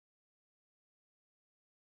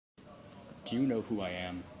Do you know who I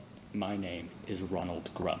am? My name is Ronald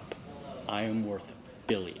Grump. I am worth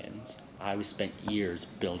billions. I spent years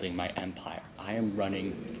building my empire. I am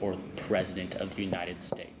running for the President of the United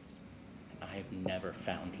States. I have never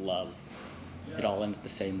found love. It all ends the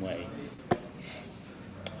same way.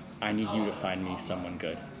 I need you to find me someone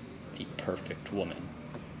good. The perfect woman.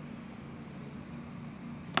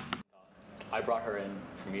 I brought her in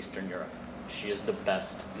from Eastern Europe. She is the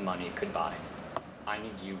best money could buy. I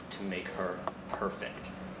need you to make her perfect.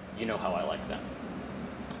 You know how I like them.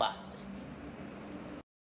 Plastic.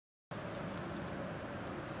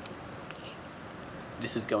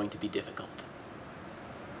 This is going to be difficult.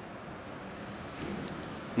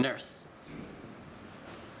 Nurse.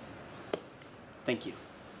 Thank you.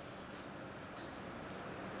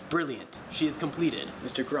 Brilliant. She is completed.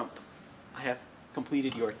 Mr. Grump, I have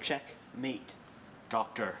completed your checkmate.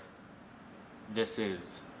 Doctor, this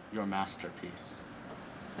is your masterpiece.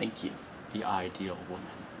 Thank you. The ideal woman.